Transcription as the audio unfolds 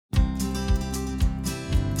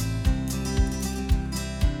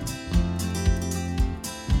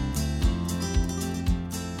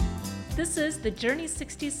This is the Journey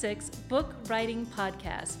 66 Book Writing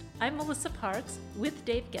Podcast. I'm Melissa Parks with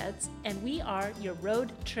Dave Getz, and we are your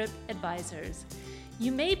road trip advisors.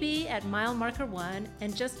 You may be at mile marker 1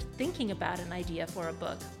 and just thinking about an idea for a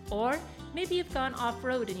book, or maybe you've gone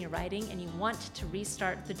off-road in your writing and you want to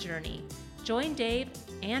restart the journey. Join Dave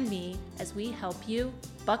and me as we help you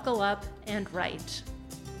buckle up and write.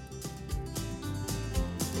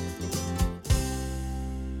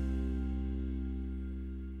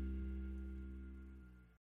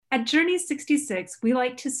 At Journey 66, we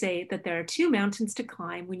like to say that there are two mountains to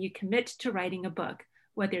climb when you commit to writing a book,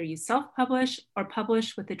 whether you self-publish or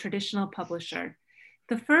publish with a traditional publisher.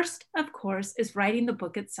 The first, of course, is writing the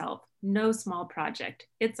book itself, no small project.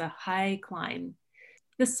 It's a high climb.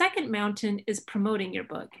 The second mountain is promoting your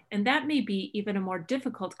book, and that may be even a more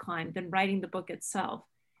difficult climb than writing the book itself.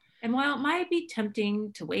 And while it might be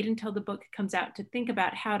tempting to wait until the book comes out to think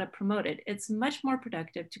about how to promote it, it's much more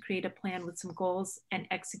productive to create a plan with some goals and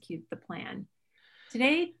execute the plan.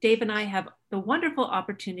 Today, Dave and I have the wonderful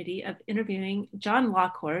opportunity of interviewing John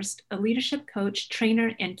Lockhorst, a leadership coach,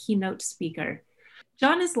 trainer, and keynote speaker.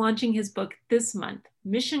 John is launching his book this month,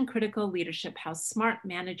 Mission Critical Leadership: How Smart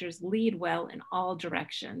Managers Lead Well in All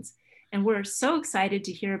Directions. And we're so excited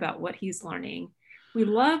to hear about what he's learning. We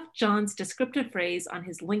love John's descriptive phrase on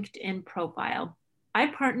his LinkedIn profile. I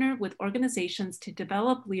partner with organizations to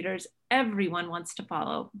develop leaders everyone wants to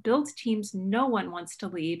follow, build teams no one wants to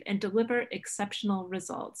leave, and deliver exceptional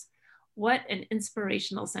results. What an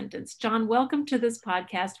inspirational sentence. John, welcome to this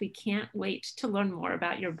podcast. We can't wait to learn more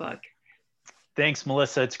about your book. Thanks,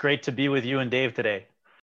 Melissa. It's great to be with you and Dave today.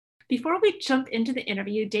 Before we jump into the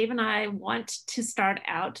interview, Dave and I want to start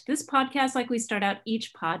out this podcast like we start out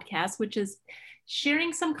each podcast, which is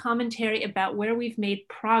sharing some commentary about where we've made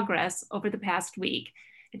progress over the past week.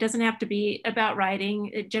 It doesn't have to be about writing.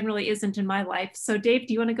 It generally isn't in my life. So Dave,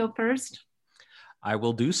 do you want to go first? I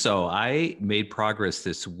will do so. I made progress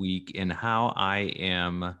this week in how I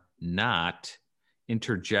am not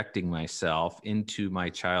interjecting myself into my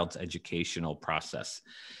child's educational process.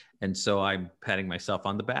 And so I'm patting myself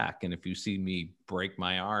on the back. And if you see me break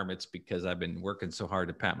my arm, it's because I've been working so hard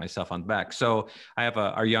to pat myself on the back. So I have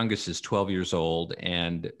our youngest is 12 years old,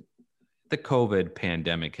 and the COVID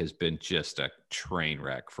pandemic has been just a train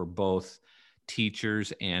wreck for both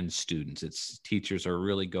teachers and students. Teachers are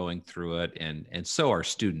really going through it, and so are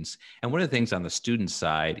students. And one of the things on the student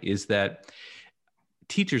side is that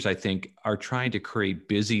teachers, I think, are trying to create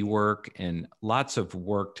busy work and lots of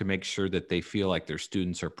work to make sure that they feel like their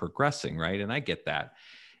students are progressing, right? And I get that.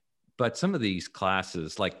 But some of these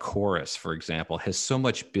classes, like chorus, for example, has so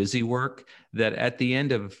much busy work that at the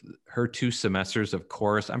end of her 2 semesters of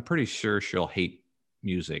chorus, I'm pretty sure she'll hate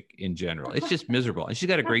music in general. It's just miserable. And she's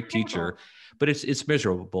got a great teacher, but it's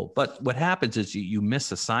miserable. But what happens is you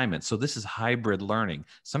miss assignments. So this is hybrid learning.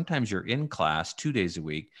 Sometimes you're in class 2 days a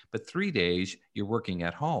week, but 3 days you're working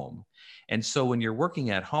at home. And so when you're working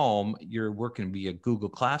at home, you're working via Google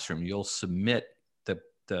Classroom. You'll submit the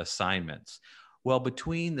assignments. Well,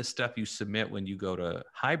 between the stuff you submit when you go to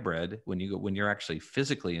hybrid, when you're actually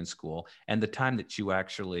physically in school, and the time that you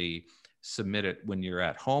actually submit it when you're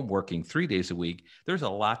at home working 3 days a week, there's a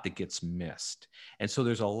lot that gets missed. And so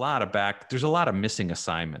there's a lot of missing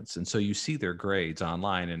assignments. And so you see their grades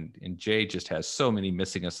online, and Jay just has so many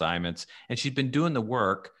missing assignments, and she's been doing the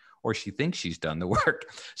work, or she thinks she's done the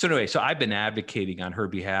work. So anyway, so I've been advocating on her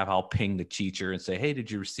behalf. I'll ping the teacher and say, hey,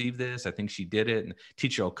 did you receive this? I think she did it. And the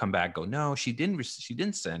teacher will come back, go, no, she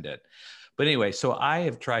didn't send it. But anyway, so I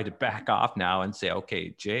have tried to back off now and say, okay,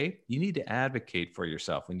 Jay, you need to advocate for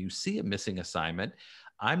yourself. When you see a missing assignment,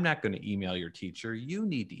 I'm not going to email your teacher. You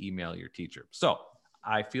need to email your teacher. So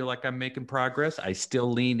I feel like I'm making progress. I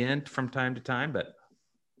still lean in from time to time, but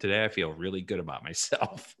today I feel really good about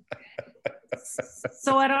myself.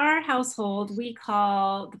 So at our household, we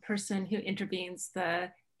call the person who intervenes the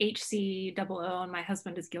HCOO, and my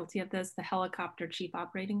husband is guilty of this, the helicopter chief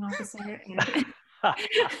operating officer.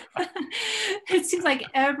 It seems like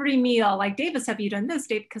every meal, like, Davis, have you done this,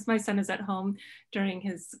 Dave? Because my son is at home during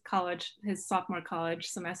his sophomore college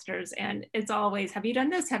semesters, and it's always, have you done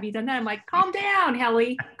this? Have you done that? I'm like, calm down,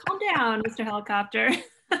 Helly, calm down, Mr. Helicopter.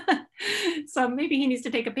 So maybe he needs to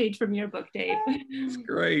take a page from your book, Dave. That's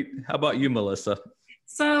great. How about you, Melissa?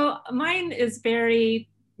 So mine is very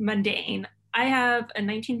mundane. I have a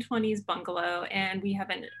 1920s bungalow, and we have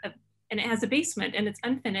and it has a basement, and it's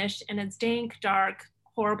unfinished, and it's dank, dark,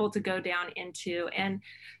 horrible to go down into. And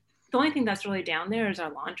the only thing that's really down there is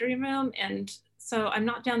our laundry room. And so I'm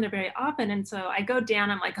not down there very often. And so I go down,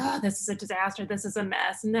 I'm like, oh, this is a disaster. This is a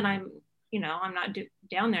mess. And then I'm not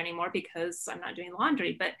down there anymore because I'm not doing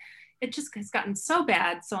laundry. But it just has gotten so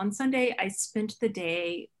bad. So on Sunday, I spent the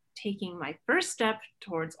day taking my first step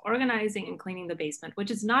towards organizing and cleaning the basement,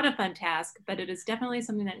 which is not a fun task, but it is definitely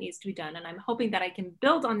something that needs to be done. And I'm hoping that I can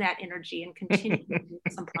build on that energy and continue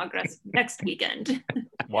some progress next weekend.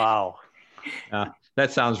 Wow.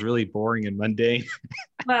 That sounds really boring and mundane.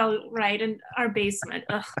 Well, right. And our basement,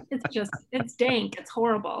 it's dank. It's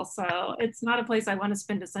horrible. So it's not a place I want to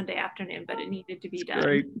spend a Sunday afternoon, but it needed to be done.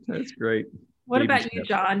 Great. That's great. What Baby about steps. you,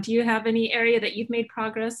 John? Do you have any area that you've made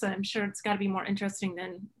progress? I'm sure it's got to be more interesting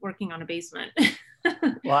than working on a basement.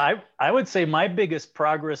 Well, I would say my biggest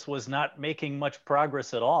progress was not making much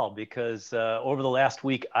progress at all, because over the last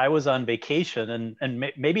week I was on vacation,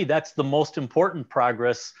 and maybe that's the most important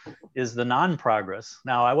progress, is the non-progress.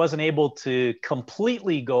 Now, I wasn't able to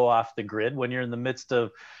completely go off the grid. When you're in the midst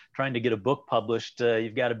of trying to get a book published,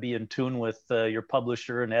 you've got to be in tune with your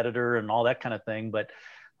publisher and editor and all that kind of thing. But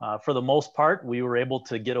for the most part, we were able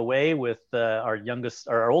to get away with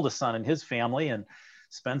our oldest son and his family, and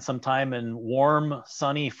spend some time in warm,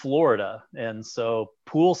 sunny Florida. And so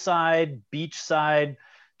poolside, beachside,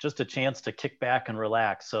 just a chance to kick back and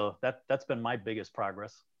relax. So that's been my biggest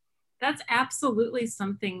progress. That's absolutely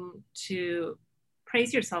something to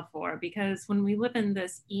praise yourself for, because when we live in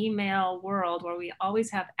this email world where we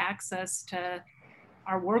always have access to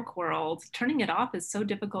our work world, turning it off is so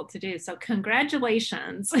difficult to do. So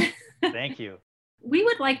congratulations. Thank you. We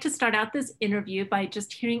would like to start out this interview by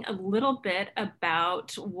just hearing a little bit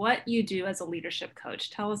about what you do as a leadership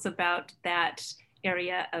coach. Tell us about that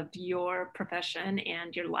area of your profession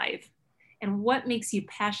and your life, and what makes you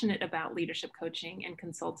passionate about leadership coaching and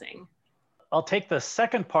consulting. I'll take the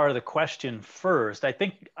second part of the question first. I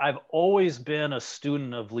think I've always been a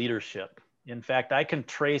student of leadership. In fact, I can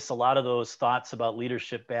trace a lot of those thoughts about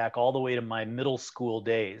leadership back all the way to my middle school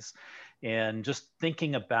days. And just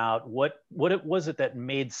thinking about what it was that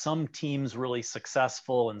made some teams really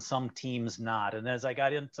successful and some teams not. And as I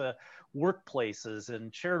got into workplaces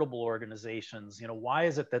and charitable organizations, why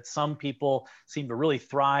is it that some people seem to really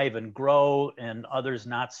thrive and grow and others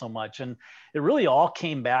not so much? And it really all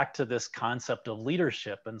came back to this concept of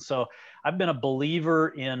leadership. And so I've been a believer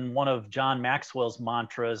in one of John Maxwell's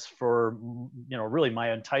mantras for, really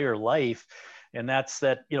my entire life. And that's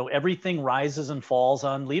that, everything rises and falls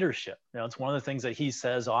on leadership. It's one of the things that he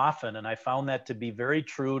says often. And I found that to be very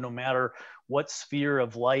true, no matter what sphere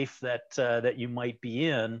of life that you might be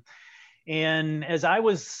in. And as I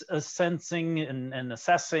was sensing and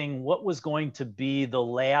assessing what was going to be the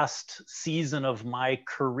last season of my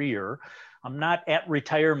career, I'm not at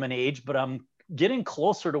retirement age, but I'm getting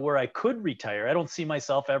closer to where I could retire. I don't see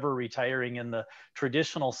myself ever retiring in the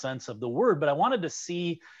traditional sense of the word, but I wanted to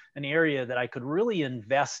see an area that I could really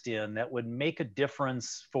invest in that would make a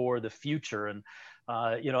difference for the future. And,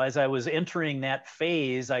 as I was entering that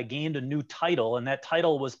phase, I gained a new title, and that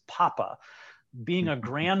title was Papa, being a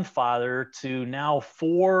grandfather to now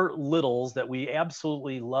 4 littles that we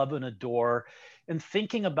absolutely love and adore, and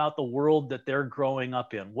thinking about the world that they're growing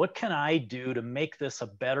up in. What can I do to make this a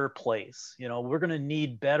better place? We're going to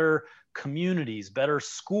need better communities, better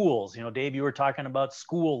schools. Dave, you were talking about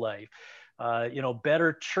school life.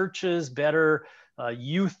 Better churches, better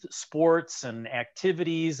youth sports and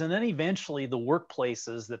activities, and then eventually the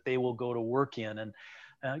workplaces that they will go to work in. And,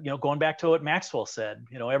 going back to what Maxwell said,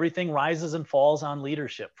 everything rises and falls on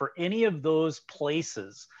leadership. For any of those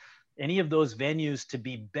places, any of those venues to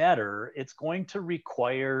be better, it's going to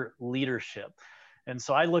require leadership. And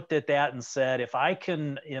so I looked at that and said, if I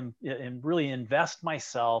can really invest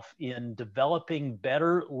myself in developing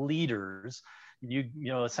better leaders, you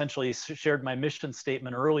essentially shared my mission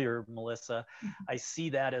statement earlier, Melissa. I see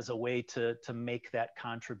that as a way to make that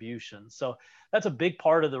contribution. So that's a big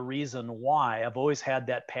part of the reason why I've always had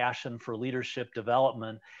that passion for leadership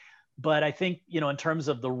development. But I think, in terms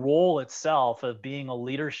of the role itself of being a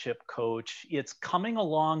leadership coach, it's coming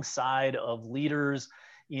alongside of leaders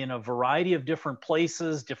in a variety of different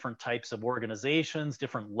places, different types of organizations,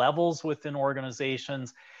 different levels within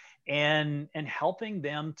organizations, and helping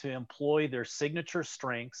them to employ their signature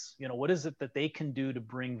strengths. What is it that they can do to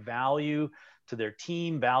bring value to their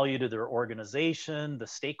team, value to their organization, the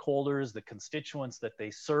stakeholders, the constituents that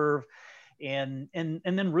they serve, and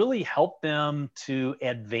then really help them to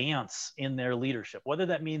advance in their leadership, whether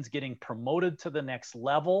that means getting promoted to the next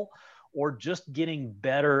level or just getting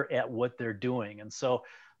better at what they're doing. And so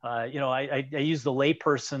I use the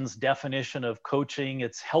layperson's definition of coaching.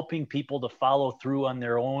 It's helping people to follow through on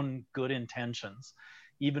their own good intentions,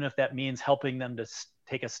 even if that means helping them to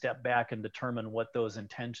take a step back and determine what those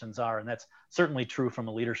intentions are. And that's certainly true from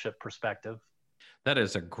a leadership perspective. That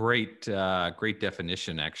is a great, great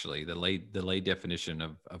definition, actually. The lay definition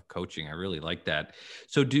of coaching. I really like that.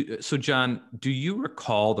 So John, do you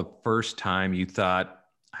recall the first time you thought,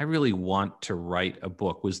 I really want to write a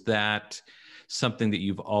book? Was that something that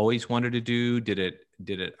you've always wanted to do? Did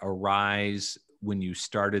it arise when you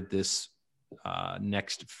started this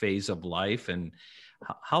next phase of life? And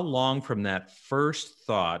how long from that first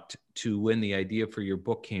thought to when the idea for your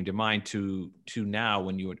book came to mind to now,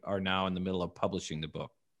 when you are now in the middle of publishing the book?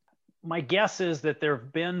 My guess is that there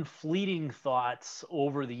have been fleeting thoughts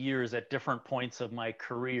over the years at different points of my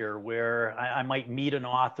career where I might meet an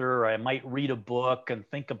author, or I might read a book and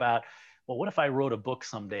think about, well, what if I wrote a book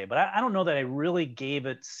someday? But I don't know that I really gave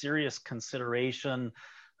it serious consideration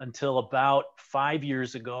until about 5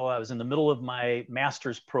 years ago. I was in the middle of my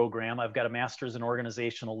master's program. I've got a master's in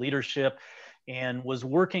organizational leadership, and was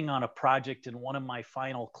working on a project in one of my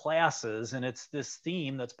final classes. And it's this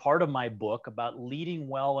theme that's part of my book about leading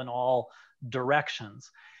well in all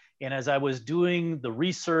directions. And as I was doing the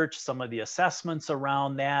research, some of the assessments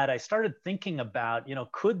around that, I started thinking about,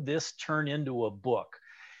 could this turn into a book?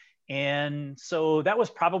 And so that was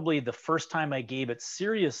probably the first time I gave it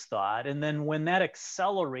serious thought. And then when that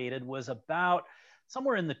accelerated was about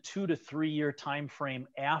somewhere in the 2 to 3 year time frame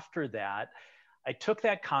after that, I took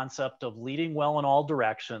that concept of leading well in all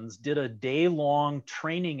directions, did a day-long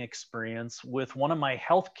training experience with one of my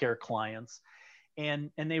healthcare clients, and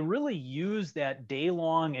they really used that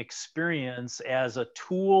day-long experience as a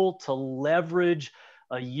tool to leverage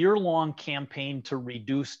a year-long campaign to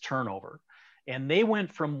reduce turnover. And they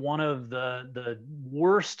went from one of the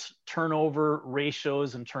worst turnover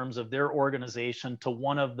ratios in terms of their organization to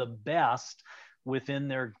one of the best within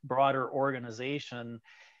their broader organization.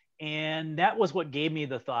 And that was what gave me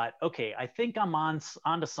the thought, okay, I think I'm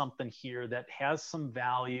onto something here that has some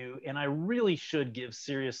value, and I really should give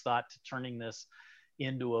serious thought to turning this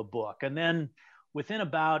into a book. And then within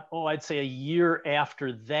about, I'd say a year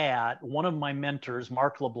after that, one of my mentors,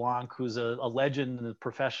 Mark LeBlanc, who's a legend in the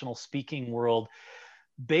professional speaking world,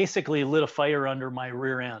 basically lit a fire under my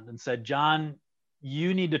rear end and said, John,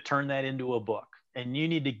 you need to turn that into a book, and you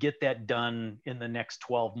need to get that done in the next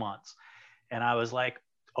 12 months. And I was like,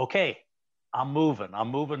 okay, I'm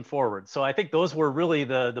moving forward. So I think those were really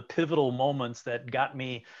the pivotal moments that got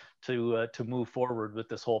me to move forward with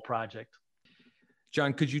this whole project.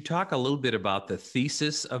 John, could you talk a little bit about the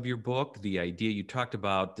thesis of your book, the idea? You talked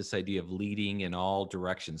about this idea of leading in all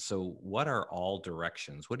directions. So what are all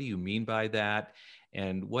directions? What do you mean by that?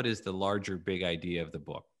 And what is the larger big idea of the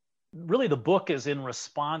book? Really, the book is in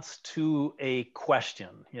response to a question.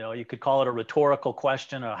 You could call it a rhetorical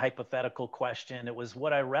question, a hypothetical question. It was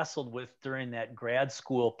what I wrestled with during that grad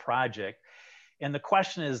school project. And the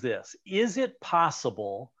question is this: is it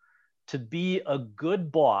possible to be a good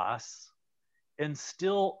boss and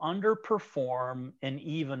still underperform and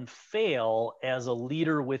even fail as a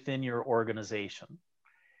leader within your organization?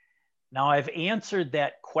 Now, I've answered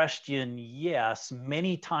that question yes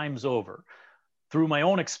many times over. Through my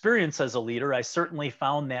own experience as a leader, I certainly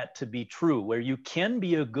found that to be true, where you can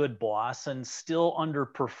be a good boss and still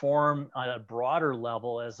underperform on a broader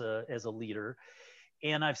level as a leader.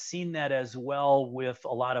 And I've seen that as well with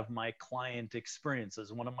a lot of my client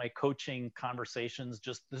experiences. One of my coaching conversations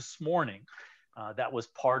just this morning, that was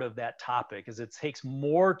part of that topic, is it takes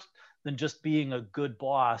more than just being a good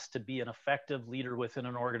boss to be an effective leader within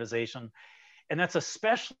an organization. And that's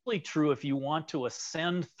especially true if you want to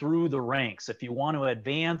ascend through the ranks, if you want to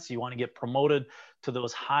advance, you want to get promoted to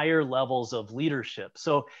those higher levels of leadership.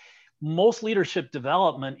 So most leadership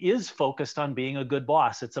development is focused on being a good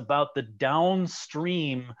boss. It's about the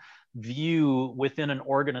downstream view within an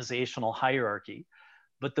organizational hierarchy.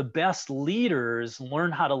 But the best leaders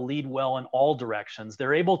learn how to lead well in all directions.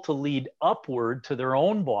 They're able to lead upward to their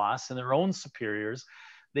own boss and their own superiors.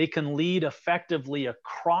 They can lead effectively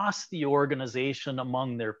across the organization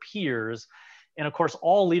among their peers. And of course,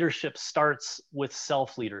 all leadership starts with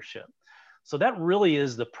self-leadership. So that really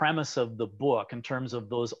is the premise of the book in terms of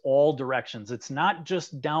those all directions. It's not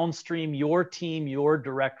just downstream, your team, your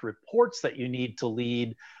direct reports that you need to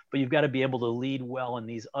lead, but you've got to be able to lead well in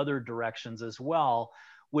these other directions as well,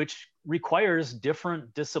 which requires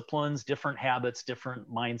different disciplines, different habits, different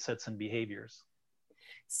mindsets and behaviors.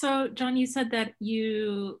 So, John, you said that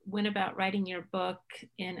you went about writing your book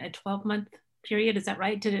in a 12-month period. Is that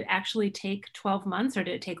right? Did it actually take 12 months, or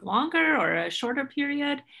did it take longer or a shorter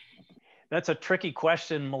period? That's a tricky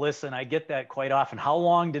question, Melissa, and I get that quite often. How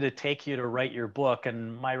long did it take you to write your book?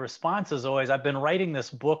 And my response is always, I've been writing this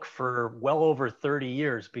book for well over 30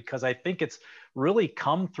 years, because I think it's really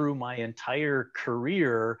come through my entire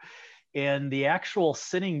career And the actual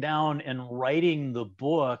sitting down and writing the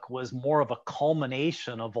book was more of a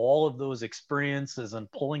culmination of all of those experiences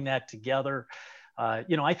and pulling that together.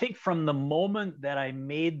 I think from the moment that I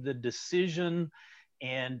made the decision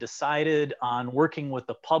and decided on working with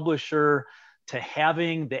the publisher to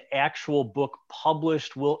having the actual book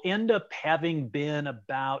published will end up having been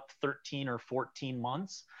about 13 or 14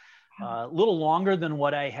 months. A little longer than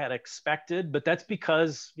what I had expected, but that's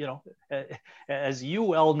because, as you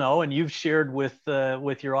well know, and you've shared with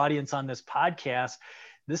your audience on this podcast,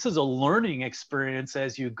 this is a learning experience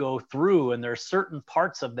as you go through. And there are certain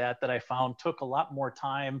parts of that I found took a lot more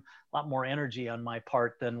time, a lot more energy on my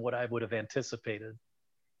part than what I would have anticipated.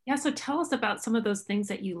 Yeah, so tell us about some of those things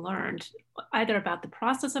that you learned, either about the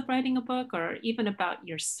process of writing a book or even about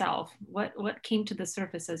yourself. What came to the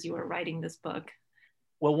surface as you were writing this book?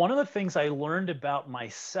 Well, one of the things I learned about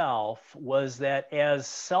myself was that as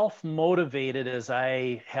self-motivated as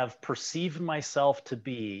I have perceived myself to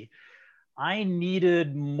be, I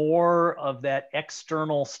needed more of that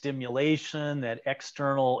external stimulation, that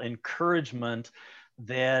external encouragement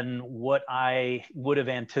than what I would have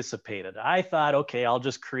anticipated. I thought, okay, I'll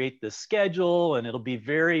just create this schedule and it'll be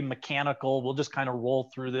very mechanical. We'll just kind of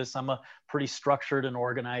roll through this. I'm a pretty structured and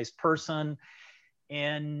organized person.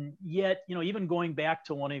 And yet, even going back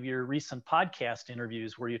to one of your recent podcast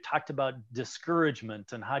interviews where you talked about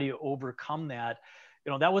discouragement and how do you overcome that,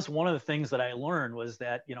 that was one of the things that I learned was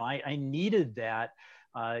that, I needed that,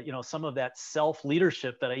 some of that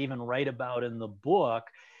self-leadership that I even write about in the book,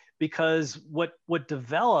 because what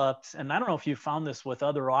developed, and I don't know if you found this with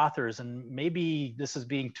other authors, and maybe this is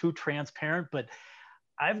being too transparent, but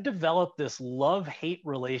I've developed this love-hate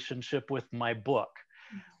relationship with my book,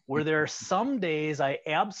 where there are some days I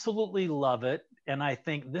absolutely love it. And I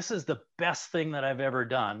think this is the best thing that I've ever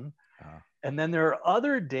done. And then there are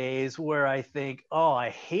other days where I think, oh, I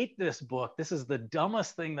hate this book. This is the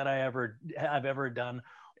dumbest thing that I've ever done.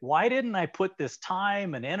 Why didn't I put this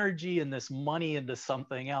time and energy and this money into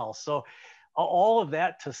something else? So all of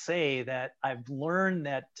that to say that I've learned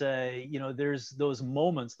that, there's those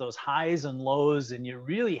moments, those highs and lows, and you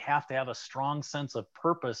really have to have a strong sense of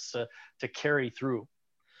purpose to carry through.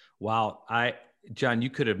 Wow. John,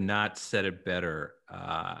 you could have not said it better.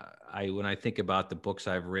 When I think about the books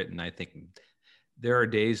I've written, I think there are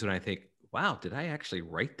days when I think, wow, did I actually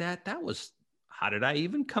write that? How did I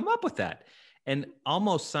even come up with that? And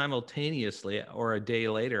almost simultaneously or a day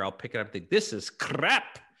later, I'll pick it up and think, this is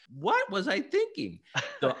crap. What was I thinking?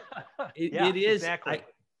 So it is. Exactly.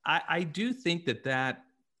 I do think that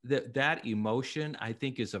emotion, I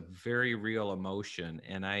think, is a very real emotion.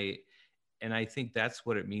 And I think that's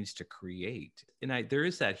what it means to create. And there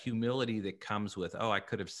is that humility that comes with, oh, I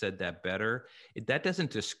could have said that better. That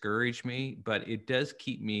doesn't discourage me, but it does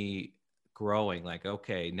keep me growing. Like,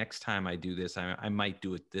 okay, next time I do this, I might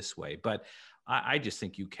do it this way. But I just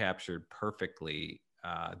think you captured perfectly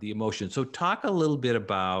the emotion. So talk a little bit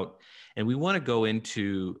about, and we want to go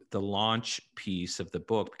into the launch piece of the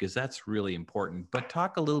book because that's really important, but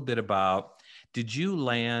talk a little bit about, did you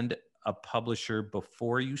land a publisher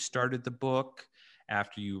before you started the book,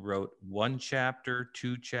 after you wrote one chapter,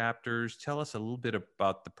 two chapters? Tell us a little bit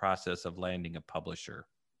about the process of landing a publisher.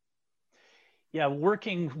 Yeah,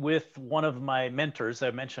 working with one of my mentors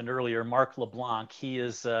I mentioned earlier, Mark LeBlanc, he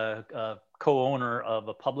is a co-owner of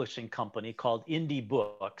a publishing company called Indie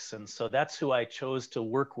Books. And so that's who I chose to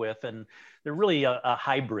work with. And they're really a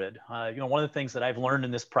hybrid. One of the things that I've learned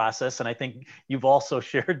in this process, and I think you've also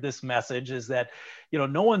shared this message, is that,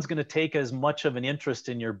 no one's going to take as much of an interest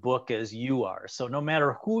in your book as you are. So no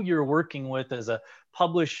matter who you're working with as a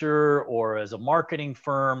publisher or as a marketing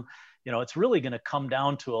firm, it's really going to come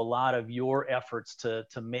down to a lot of your efforts to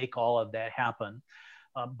make all of that happen.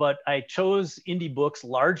 But I chose Indie Books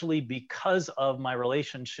largely because of my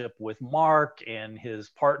relationship with Mark and his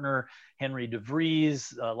partner, Henry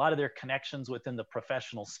DeVries, a lot of their connections within the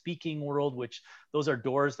professional speaking world, which those are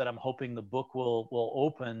doors that I'm hoping the book will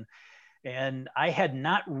open. And I had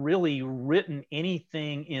not really written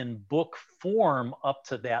anything in book form up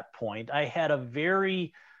to that point. I had a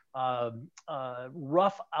very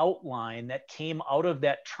rough outline that came out of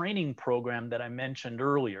that training program that I mentioned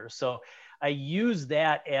earlier. So I use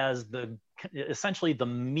that as essentially the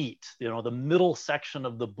meat, the middle section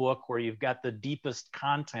of the book where you've got the deepest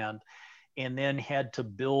content, and then had to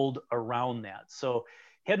build around that. So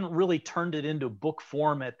hadn't really turned it into book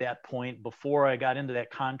form at that point before I got into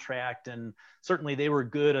that contract. And certainly they were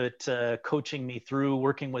good at coaching me through,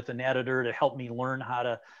 working with an editor to help me learn how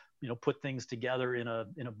to put things together in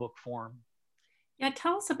a book form. Yeah,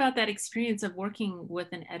 tell us about that experience of working with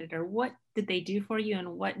an editor. What did they do for you and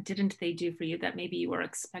what didn't they do for you that maybe you were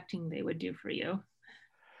expecting they would do for you?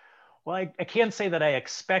 Well, I can't say that I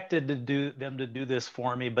expected them to do this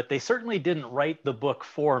for me, but they certainly didn't write the book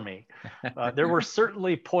for me. There were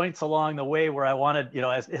certainly points along the way where I wanted,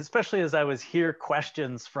 especially as I was hear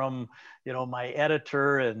questions from, my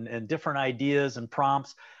editor and different ideas and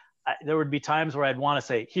prompts. There would be times where I'd want to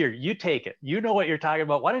say, here, you take it. You know what you're talking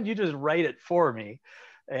about. Why don't you just write it for me?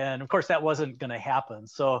 And of course, that wasn't going to happen.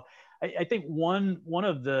 So I think one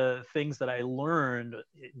of the things that I learned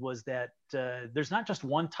was that there's not just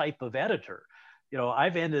one type of editor.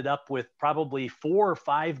 I've ended up with probably 4 or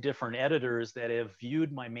 5 different editors that have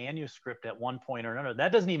viewed my manuscript at one point or another.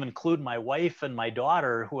 That doesn't even include my wife and my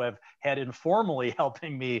daughter, who have had informally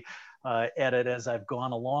helping me edit as I've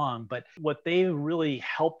gone along. But what they really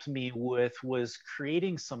helped me with was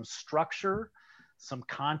creating some structure, some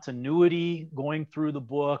continuity going through the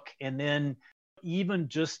book, and then even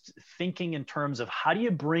just thinking in terms of how do you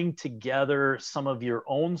bring together some of your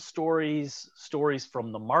own stories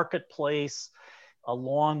from the marketplace,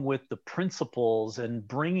 along with the principles, and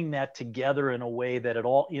bringing that together in a way that it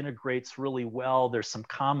all integrates really well. There's some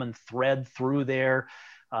common thread through there.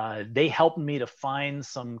 They helped me to find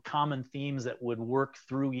some common themes that would work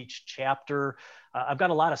through each chapter. I've got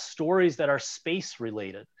a lot of stories that are space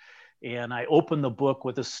related. And I opened the book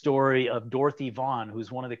with a story of Dorothy Vaughan,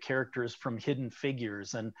 who's one of the characters from Hidden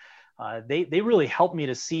Figures. And they really helped me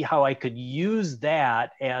to see how I could use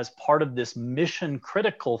that as part of this mission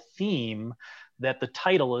critical theme that the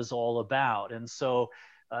title is all about. And so,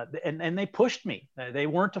 and they pushed me. They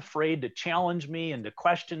weren't afraid to challenge me and to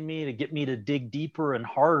question me, to get me to dig deeper and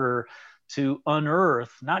harder to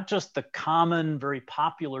unearth not just the common, very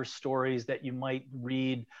popular stories that you might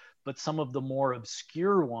read, but some of the more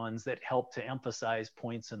obscure ones that help to emphasize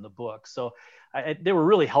points in the book. So they were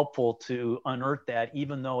really helpful to unearth that,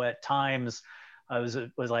 even though at times I was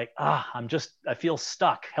like, I feel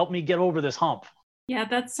stuck. Help me get over this hump. Yeah,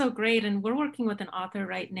 that's so great. And we're working with an author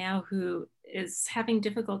right now who is having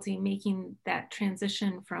difficulty making that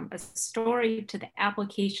transition from a story to the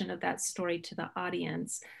application of that story to the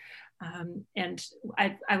audience. And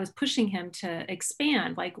I was pushing him to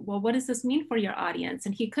expand, like, well, what does this mean for your audience?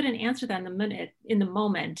 And he couldn't answer that in the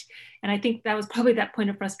moment. And I think that was probably that point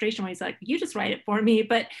of frustration where he's like, you just write it for me.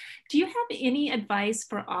 But do you have any advice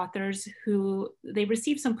for authors who they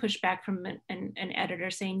receive some pushback from an editor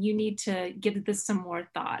saying, you need to give this some more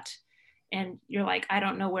thought? And you're like, I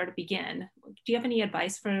don't know where to begin. Do you have any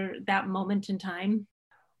advice for that moment in time?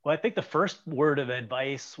 Well, I think the first word of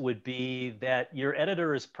advice would be that your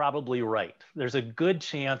editor is probably right. There's a good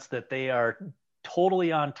chance that they are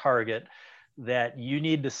totally on target, that you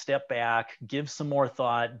need to step back, give some more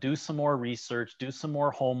thought, do some more research, do some more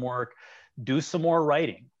homework, do some more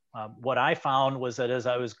writing. What I found was that as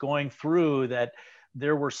I was going through that,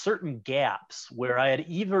 there were certain gaps where I had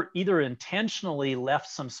either intentionally left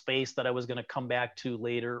some space that I was going to come back to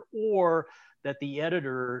later, or that the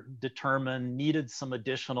editor determined needed some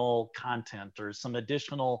additional content or some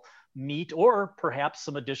additional meat, or perhaps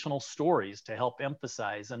some additional stories to help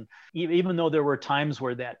emphasize. And even though there were times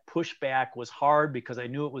where that pushback was hard because I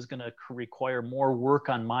knew it was going to require more work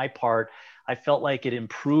on my part, I felt like it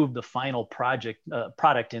improved the final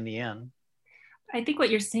product in the end. I think what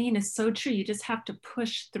you're saying is so true. You just have to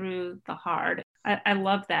push through the hard. I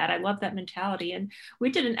love that. I love that mentality. And we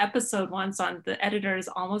did an episode once on the editor is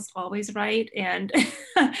almost always right. And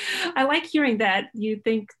I like hearing that you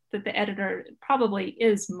think that the editor probably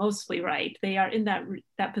is mostly right. They are in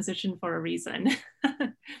that position for a reason.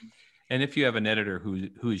 And if you have an editor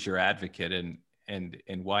who's your advocate,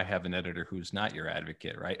 and why have an editor who's not your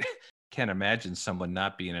advocate, right? Can't imagine someone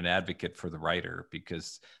not being an advocate for the writer,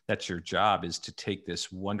 because that's your job, is to take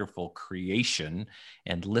this wonderful creation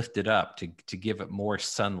and lift it up, to give it more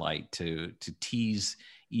sunlight, to tease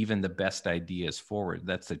even the best ideas forward.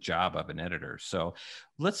 That's the job of an editor. So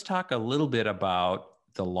let's talk a little bit about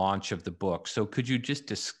the launch of the book. So could you just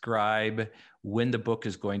describe when the book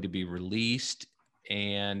is going to be released?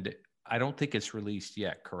 And I don't think it's released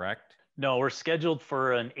yet, correct? No, we're scheduled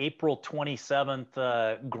for an April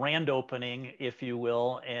 27th grand opening, if you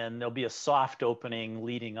will, and there'll be a soft opening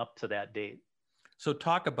leading up to that date. So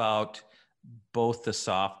talk about both the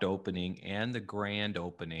soft opening and the grand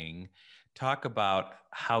opening. Talk about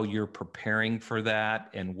how you're preparing for that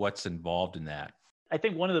and what's involved in that. I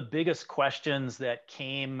think one of the biggest questions that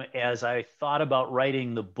came as I thought about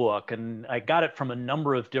writing the book, and I got it from a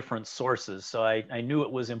number of different sources, so I knew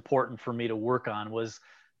it was important for me to work on, was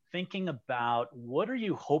thinking about what are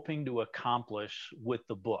you hoping to accomplish with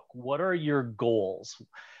the book? What are your goals?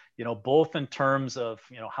 both in terms of,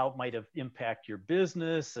 how it might have impact your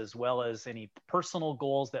business as well as any personal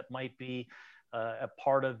goals that might be a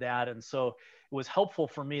part of that. And so it was helpful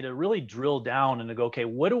for me to really drill down and to go, okay,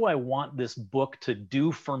 what do I want this book to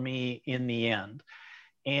do for me in the end?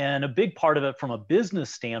 And a big part of it from a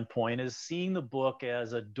business standpoint is seeing the book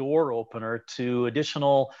as a door opener to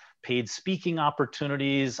additional paid speaking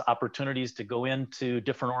opportunities to go into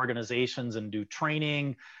different organizations and do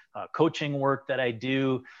training, coaching work that I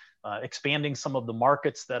do, expanding some of the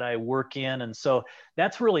markets that I work in. And so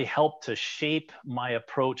that's really helped to shape my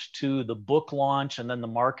approach to the book launch and then the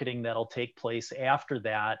marketing that'll take place after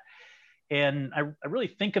that. And I really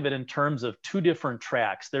think of it in terms of two different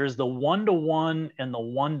tracks. There's the one-to-one and the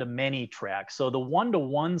one-to-many track. So the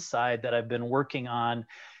one-to-one side that I've been working on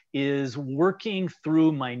is working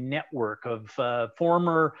through my network of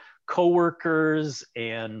former coworkers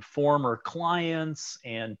and former clients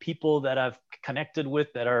and people that I've connected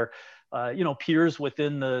with that are, peers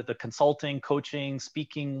within the consulting, coaching,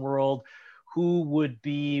 speaking world, who would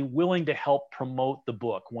be willing to help promote the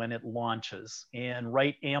book when it launches and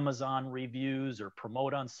write Amazon reviews or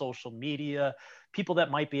promote on social media, people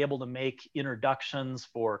that might be able to make introductions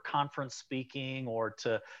for conference speaking or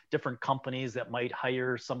to different companies that might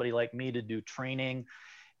hire somebody like me to do training.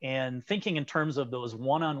 And thinking in terms of those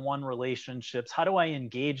one-on-one relationships, how do I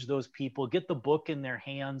engage those people, get the book in their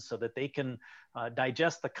hands so that they can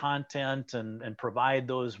digest the content and provide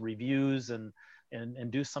those reviews and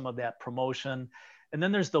do some of that promotion. And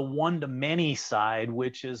then there's the one-to-many side,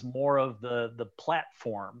 which is more of the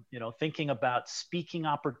platform, thinking about speaking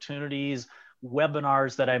opportunities,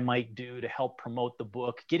 webinars that I might do to help promote the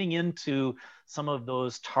book, getting into some of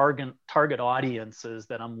those target audiences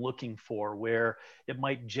that I'm looking for, where it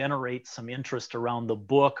might generate some interest around the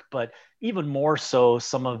book, but even more so,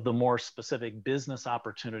 some of the more specific business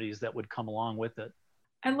opportunities that would come along with it.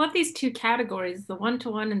 I love these two categories, the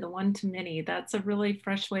one-to-one and the one-to-many. That's a really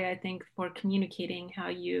fresh way, I think, for communicating how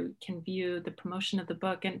you can view the promotion of the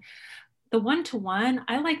book. And the one-to-one,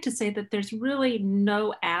 I like to say that there's really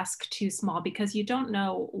no ask too small because you don't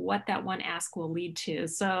know what that one ask will lead to.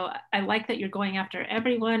 So I like that you're going after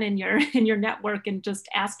everyone in your network and just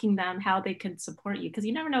asking them how they can support you, because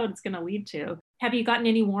you never know what it's going to lead to. Have you gotten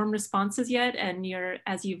any warm responses yet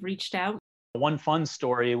as you've reached out? One fun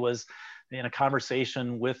story was in a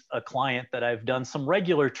conversation with a client that I've done some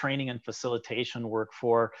regular training and facilitation work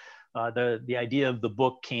for. The idea of the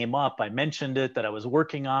book came up. I mentioned it, that I was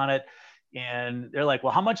working on it. And they're like,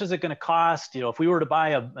 well, how much is it going to cost? If we were to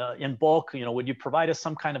buy in bulk, would you provide us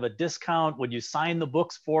some kind of a discount? Would you sign the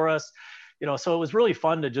books for us? So it was really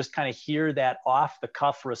fun to just kind of hear that off the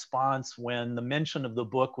cuff response when the mention of the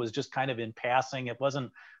book was just kind of in passing. It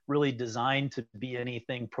wasn't really designed to be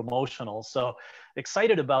anything promotional. So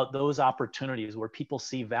excited about those opportunities where people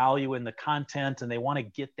see value in the content and they want to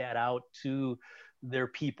get that out to their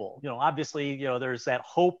people. Obviously, there's that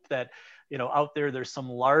hope that out there's some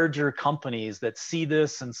larger companies that see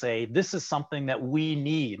this and say, this is something that we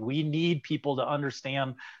need. We need people to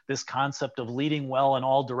understand this concept of leading well in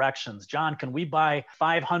all directions. John, can we buy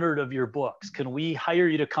 500 of your books? Can we hire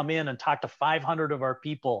you to come in and talk to 500 of our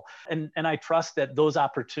people? And I trust that those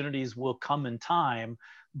opportunities will come in time,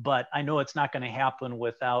 but I know it's not going to happen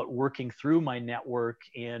without working through my network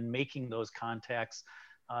and making those contacts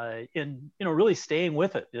and really staying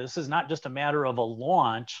with it. This is not just a matter of a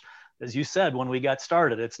launch. As you said, when we got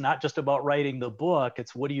started, it's not just about writing the book,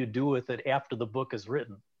 it's what do you do with it after the book is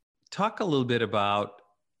written. Talk a little bit about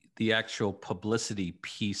the actual publicity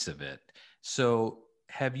piece of it. So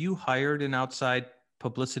have you hired an outside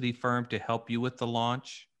publicity firm to help you with the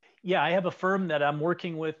launch? Yeah, I have a firm that I'm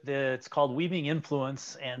working with. It's called Weaving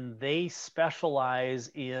Influence, and they specialize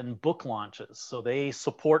in book launches. So they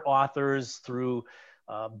support authors through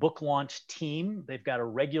book launch team. They've got a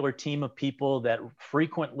regular team of people that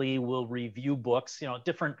frequently will review books.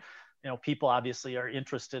 Different, people obviously are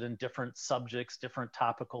interested in different subjects, different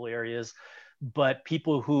topical areas, but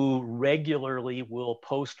people who regularly will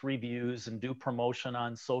post reviews and do promotion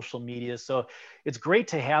on social media. So it's great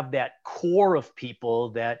to have that core of people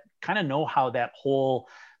that kind of know how that whole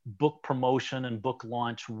book promotion and book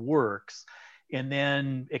launch works. And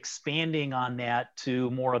then expanding on that to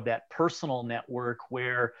more of that personal network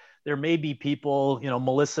where there may be people,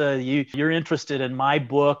 Melissa, you're interested in my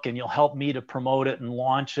book and you'll help me to promote it and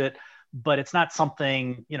launch it, but it's not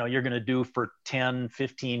something, you're going to do for 10,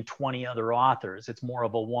 15, 20 other authors. It's more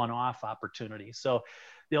of a one-off opportunity. So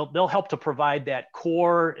they'll help to provide that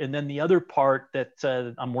core. And then the other part that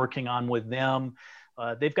I'm working on with them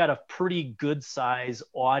they've got a pretty good size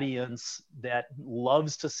audience that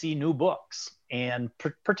loves to see new books, and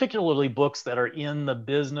particularly books that are in the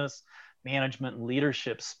business management and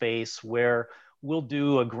leadership space, where we'll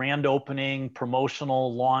do a grand opening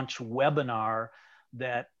promotional launch webinar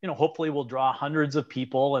that, hopefully will draw hundreds of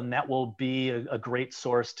people, and that will be a great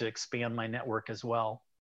source to expand my network as well.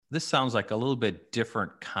 This sounds like a little bit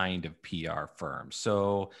different kind of PR firm.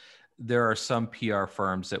 So there are some PR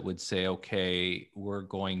firms that would say, okay, we're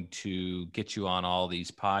going to get you on all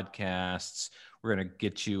these podcasts. We're going to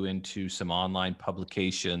get you into some online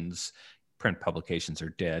publications. Print publications are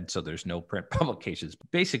dead, so there's no print publications.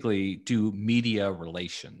 Basically, do media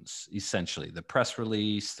relations, essentially, the press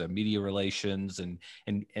release, the media relations, and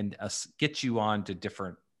get you on to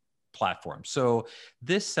different platforms. So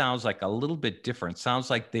this sounds like a little bit different. Sounds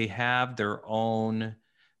like they have their own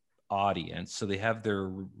audience. So they have their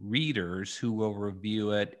readers who will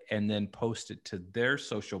review it and then post it to their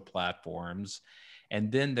social platforms.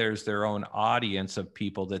 And then there's their own audience of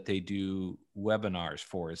people that they do webinars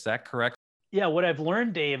for. Is that correct? Yeah, what I've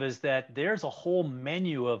learned, Dave, is that there's a whole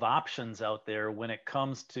menu of options out there when it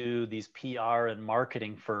comes to these PR and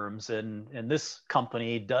marketing firms. And this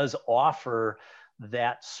company does offer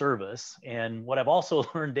that service. And what I've also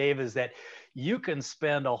learned, Dave, is that you can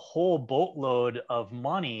spend a whole boatload of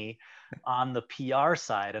money on the PR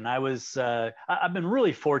side. And I've been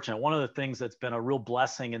really fortunate. One of the things that's been a real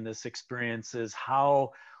blessing in this experience is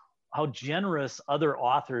how generous other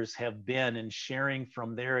authors have been in sharing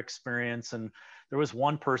from their experience. And there was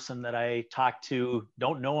one person that I talked to,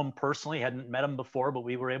 don't know him personally, hadn't met him before, but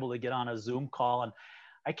we were able to get on a Zoom call. And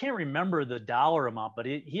I can't remember the dollar amount, but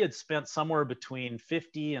he had spent somewhere between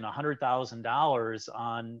 $50,000 and $100,000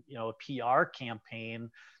 on a PR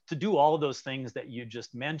campaign to do all of those things that you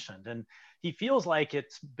just mentioned. And he feels like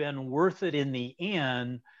it's been worth it in the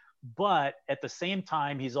end. But at the same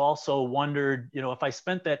time, he's also wondered, if I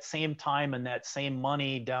spent that same time and that same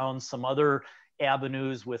money down some other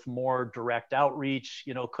avenues with more direct outreach,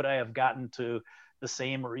 could I have gotten to the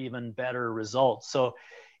same or even better results? So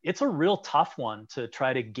it's a real tough one to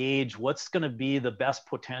try to gauge what's going to be the best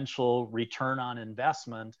potential return on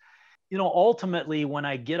investment. Ultimately, when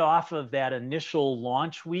I get off of that initial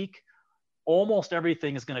launch week, almost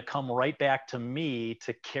everything is going to come right back to me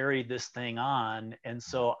to carry this thing on. And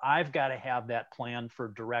so I've got to have that plan for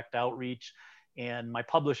direct outreach. And my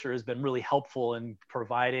publisher has been really helpful in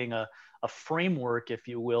providing a framework, if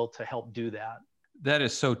you will, to help do that. That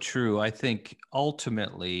is so true. I think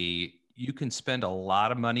ultimately you can spend a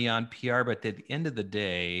lot of money on PR, but at the end of the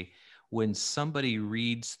day, when somebody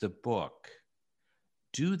reads the book,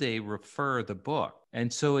 do they refer the book?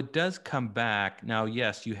 And so it does come back. Now,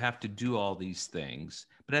 yes, you have to do all these things,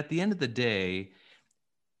 but at the end of the day,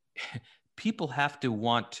 people have to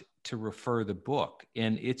want to refer the book.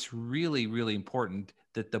 And it's really, really important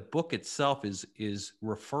that the book itself is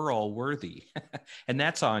referral worthy. And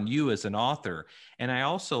that's on you as an author. And I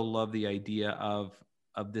also love the idea of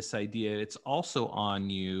this idea. It's also on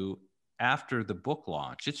you after the book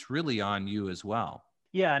launch. It's really on you as well.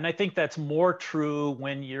 Yeah, and I think that's more true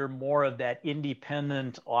when you're more of that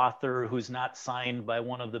independent author who's not signed by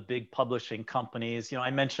one of the big publishing companies.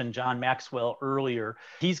 I mentioned John Maxwell earlier.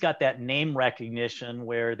 He's got that name recognition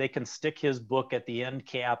where they can stick his book at the end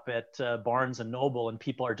cap at Barnes and Noble, and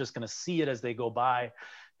people are just going to see it as they go by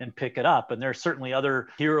and pick it up. And there are certainly other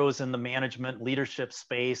heroes in the management leadership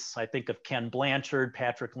space. I think of Ken Blanchard,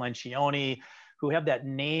 Patrick Lencioni, who have that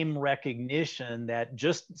name recognition that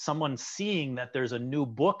just someone seeing that there's a new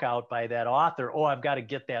book out by that author, oh, I've got to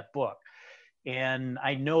get that book. And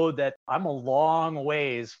I know that I'm a long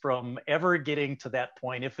ways from ever getting to that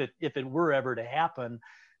point if it were ever to happen.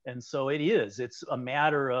 And so it's a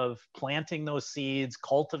matter of planting those seeds,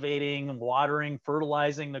 cultivating, watering,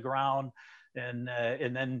 fertilizing the ground, and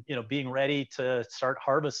then being ready to start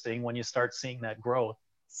harvesting when you start seeing that growth.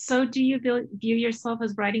 So do you view yourself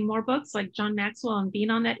as writing more books like John Maxwell and being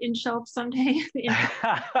on that shelf someday?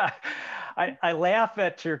 I laugh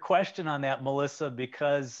at your question on that, Melissa,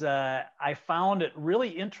 because I found it really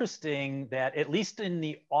interesting that at least in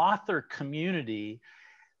the author community,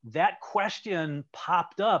 that question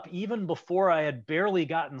popped up even before I had barely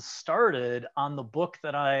gotten started on the book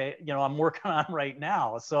that I'm working on right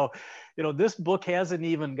now. So, this book hasn't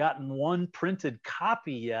even gotten one printed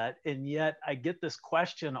copy yet. And yet I get this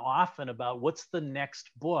question often about what's the next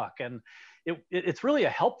book. And it's really a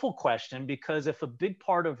helpful question, because if a big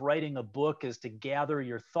part of writing a book is to gather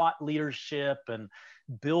your thought leadership and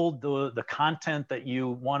build the content that you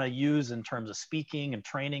want to use in terms of speaking and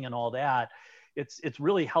training and all that, it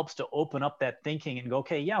really helps to open up that thinking and go,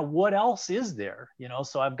 okay, yeah, what else is there?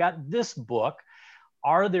 So I've got this book.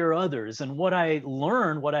 are there others? And what I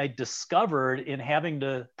learned, what I discovered in having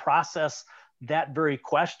to process that very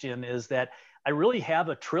question is that I really have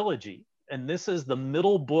a trilogy, and this is the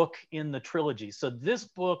middle book in the trilogy. So this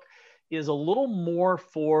book is a little more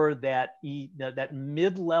for that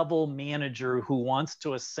mid-level manager who wants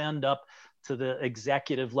to ascend up to the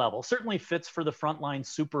executive level. Certainly fits for the frontline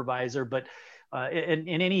supervisor, but and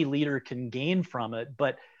any leader can gain from it.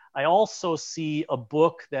 But I also see a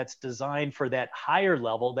book that's designed for that higher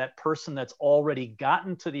level, that person that's already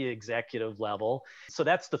gotten to the executive level. So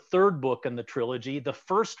that's the third book in the trilogy. The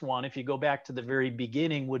first one, if you go back to the very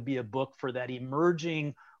beginning, would be a book for that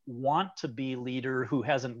emerging want to be leader who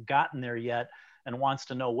hasn't gotten there yet and wants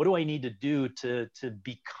to know, what do I need to do to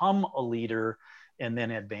become a leader and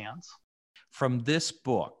then advance? From this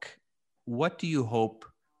book, what do you hope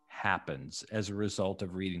happens as a result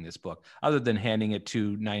of reading this book, other than handing it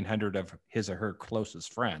to 900 of his or her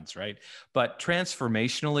closest friends, right? But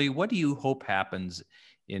transformationally, what do you hope happens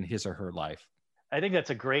in his or her life? I think that's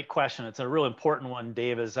a great question. It's a real important one,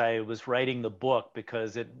 Dave, as I was writing the book,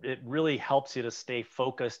 because it really helps you to stay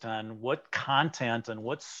focused on what content and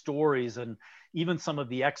what stories, and even some of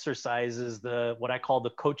the exercises, what I call the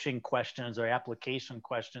coaching questions or application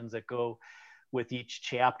questions that go with each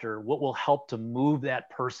chapter, what will help to move that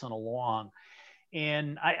person along.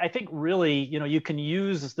 And I think really, you can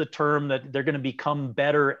use the term that they're going to become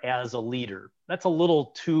better as a leader. That's a little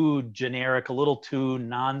too generic, a little too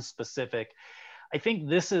non-specific. I think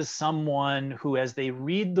this is someone who, as they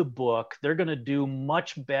read the book, they're going to do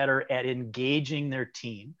much better at engaging their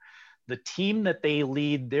team. The team that they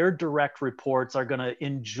lead, their direct reports, are going to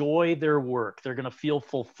enjoy their work. They're going to feel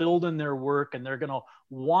fulfilled in their work, and they're going to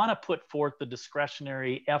want to put forth the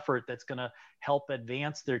discretionary effort that's going to help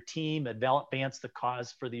advance their team, advance the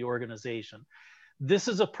cause for the organization. This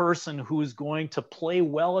is a person who's going to play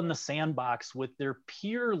well in the sandbox with their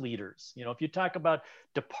peer leaders. If you talk about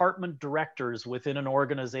department directors within an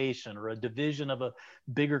organization or a division of a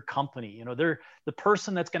bigger company, they're the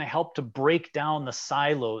person that's going to help to break down the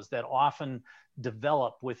silos that often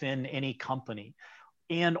develop within any company.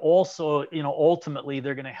 And also, ultimately,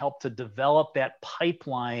 they're going to help to develop that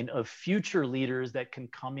pipeline of future leaders that can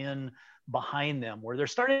come in behind them, where they're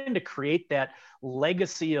starting to create that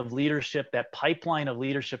legacy of leadership, that pipeline of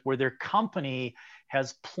leadership, where their company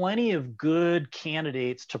has plenty of good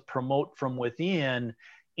candidates to promote from within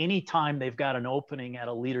anytime they've got an opening at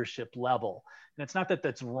a leadership level. And it's not that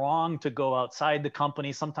that's wrong to go outside the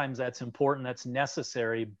company. Sometimes that's important, that's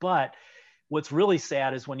necessary. But what's really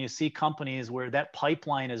sad is when you see companies where that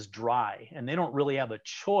pipeline is dry and they don't really have a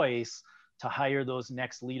choice to hire those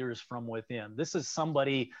next leaders from within. This is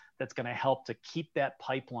somebody that's going to help to keep that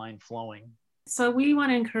pipeline flowing. So we want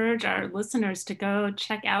to encourage our listeners to go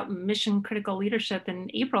check out Mission Critical Leadership in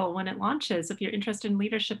April when it launches, if you're interested in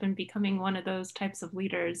leadership and becoming one of those types of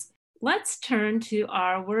leaders. Let's turn to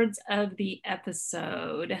our words of the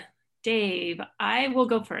episode. Dave, I will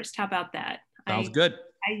go first. How about that? Sounds good.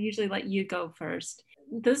 I usually let you go first.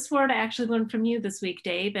 This word I actually learned from you this week,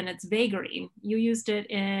 Dave, and it's vagary. You used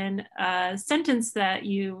it in a sentence that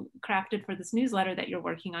you crafted for this newsletter that you're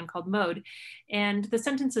working on called Mode. And the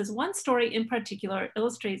sentence is, one story in particular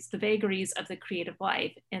illustrates the vagaries of the creative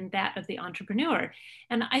life and that of the entrepreneur.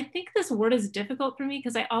 And I think this word is difficult for me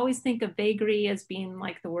because I always think of vagary as being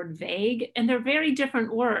like the word vague, and they're very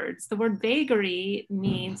different words. The word vagary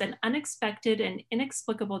means an unexpected and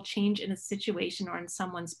inexplicable change in a situation or in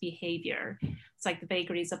someone's behavior. It's like the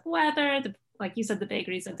vagaries of weather, like you said, the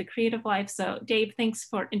vagaries of the creative life. So Dave, thanks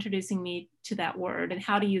for introducing me to that word and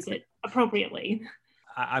how to use it appropriately.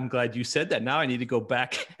 I'm glad you said that. Now I need to go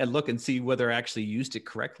back and look and see whether I actually used it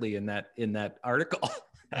correctly in that article.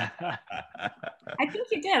 I think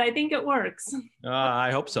you did. I think it works. I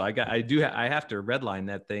hope so. I have to redline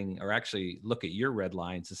that thing, or actually look at your red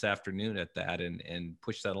lines this afternoon at that and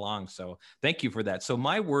push that along. So thank you for that. So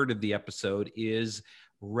my word of the episode is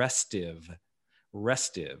restive.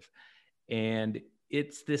 And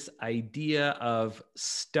it's this idea of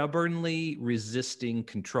stubbornly resisting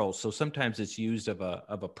control. So sometimes it's used of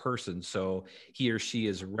a person. So he or she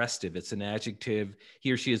is restive. It's an adjective.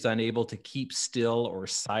 He or she is unable to keep still or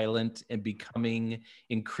silent and becoming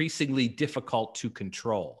increasingly difficult to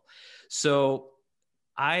control. So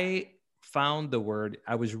I found the word,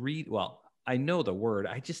 I know the word,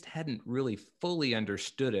 I just hadn't really fully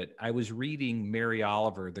understood it. I was reading Mary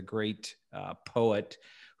Oliver, the great poet,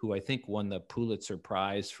 who I think won the Pulitzer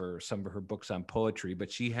Prize for some of her books on poetry,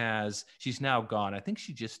 but she's now gone. I think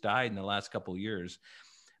she just died in the last couple of years,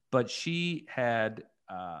 but she has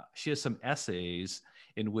some essays,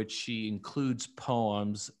 in which she includes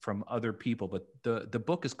poems from other people. But the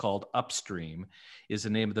book is called Upstream, is the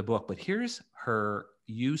name of the book. But here's her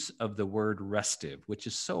use of the word restive, which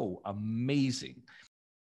is so amazing.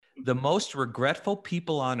 The most regretful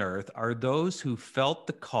people on earth are those who felt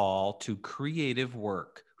the call to creative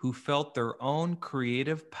work, who felt their own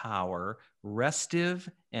creative power, restive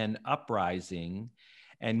and uprising,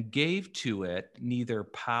 and gave to it neither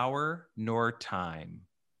power nor time.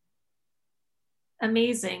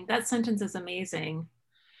 Amazing. That sentence is amazing.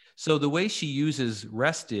 So the way she uses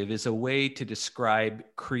restive is a way to describe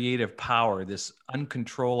creative power, this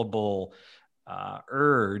uncontrollable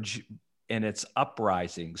urge, and its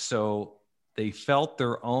uprising. So they felt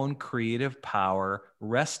their own creative power,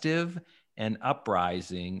 restive and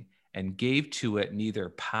uprising, and gave to it neither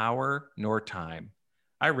power nor time.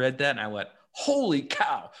 I read that and I went, holy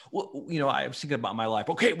cow. Well, I was thinking about my life.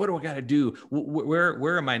 Okay, what do I got to do?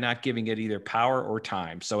 Where am I not giving it either power or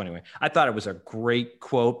time? So anyway, I thought it was a great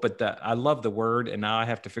quote, but I love the word and now I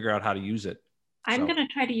have to figure out how to use it. I'm going to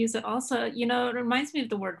try to use it also. It reminds me of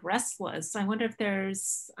the word restless. I wonder if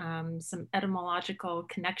there's some etymological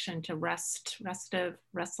connection to restive,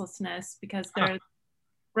 restlessness, because there's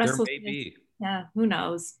restlessness. There may be. Yeah, who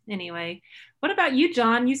knows? Anyway, what about you,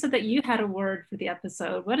 John? You said that you had a word for the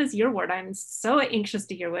episode. What is your word? I'm so anxious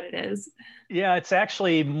to hear what it is. Yeah, it's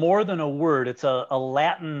actually more than a word. It's a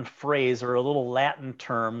Latin phrase or a little Latin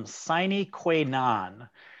term, sine qua non.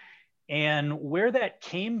 And where that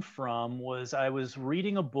came from was I was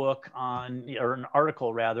reading a book or an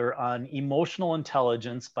article rather, on emotional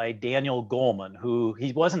intelligence by Daniel Goleman, who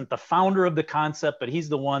he wasn't the founder of the concept, but he's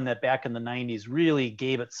the one that back in the 90s really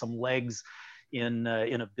gave it some legs in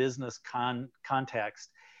a business context.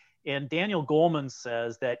 And Daniel Goleman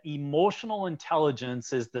says that emotional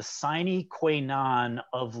intelligence is the sine qua non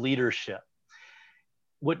of leadership,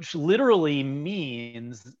 which literally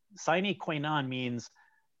means, sine qua non means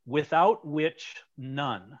without which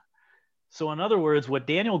none. So in other words, what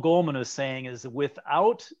Daniel Goleman is saying is that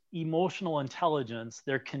without emotional intelligence,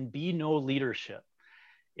 there can be no leadership.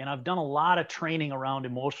 And I've done a lot of training around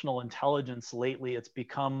emotional intelligence lately. It's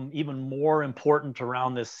become even more important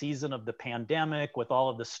around this season of the pandemic, with all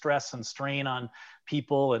of the stress and strain on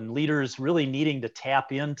people and leaders really needing to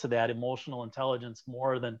tap into that emotional intelligence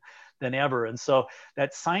more than ever. And so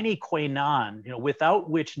that sine qua non, without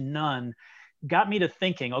which none, got me to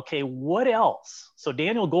thinking, okay, what else? So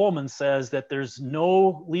Daniel Goleman says that there's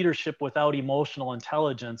no leadership without emotional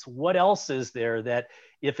intelligence. What else is there that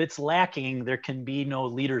if it's lacking, there can be no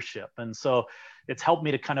leadership? And so it's helped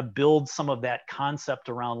me to kind of build some of that concept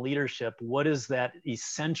around leadership. What is that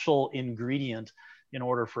essential ingredient in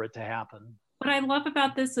order for it to happen? What I love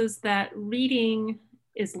about this is that reading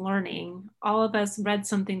is learning. All of us read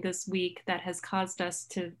something this week that has caused us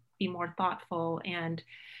to be more thoughtful and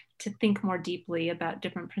to think more deeply about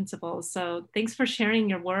different principles. So thanks for sharing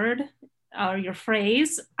your word or your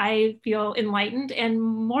phrase. I feel enlightened, and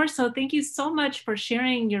more so, thank you so much for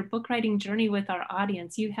sharing your book writing journey with our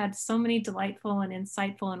audience. You had so many delightful and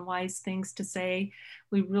insightful and wise things to say.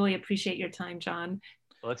 We really appreciate your time, John.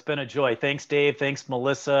 Well, it's been a joy. Thanks, Dave. Thanks,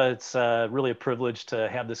 Melissa. It's really a privilege to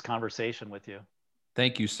have this conversation with you.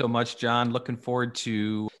 Thank you so much, John. Looking forward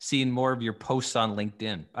to seeing more of your posts on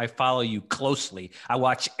LinkedIn. I follow you closely. I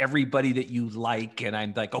watch everybody that you like, and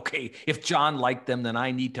I'm like, okay, if John liked them, then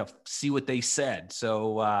I need to see what they said.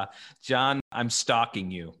 So, John, I'm stalking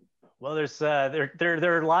you. Well,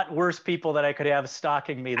 there are a lot worse people that I could have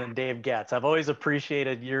stalking me than Dave Getz. I've always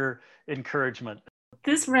appreciated your encouragement.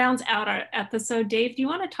 This rounds out our episode. Dave, do you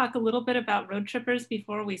want to talk a little bit about Road Trippers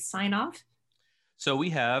before we sign off? So we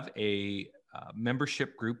have a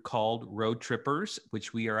membership group called Road Trippers,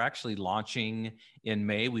 which we are actually launching in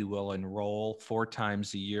May. We will enroll 4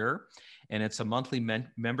 times a year, and it's a monthly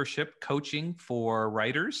membership coaching for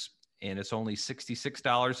writers, and it's only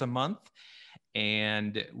 $66 a month.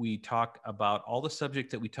 And we talk about all the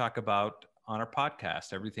subject that we talk about on our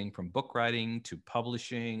podcast, everything from book writing to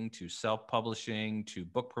publishing to self-publishing to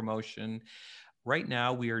book promotion. Right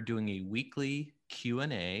now, we are doing a weekly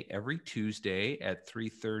Q&A every Tuesday at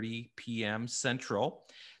 3:30 p.m. Central.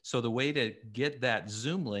 So the way to get that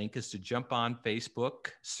Zoom link is to jump on Facebook,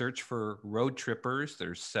 search for Road Trippers.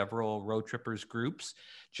 There's several Road Trippers groups.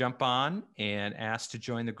 Jump on and ask to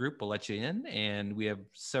join the group. We'll let you in. And we have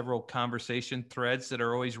several conversation threads that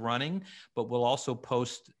are always running, but we'll also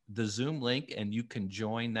post the Zoom link and you can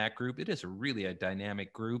join that group. It is really a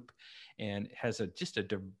dynamic group and has just a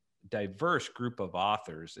diverse group of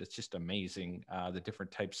authors. It's just amazing, the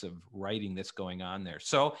different types of writing that's going on there.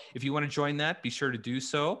 So if you want to join that, be sure to do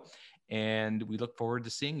so. And we look forward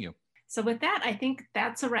to seeing you. So with that, I think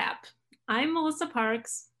that's a wrap. I'm Melissa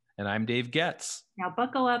Parks. And I'm Dave Getz. Now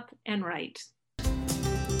buckle up and write.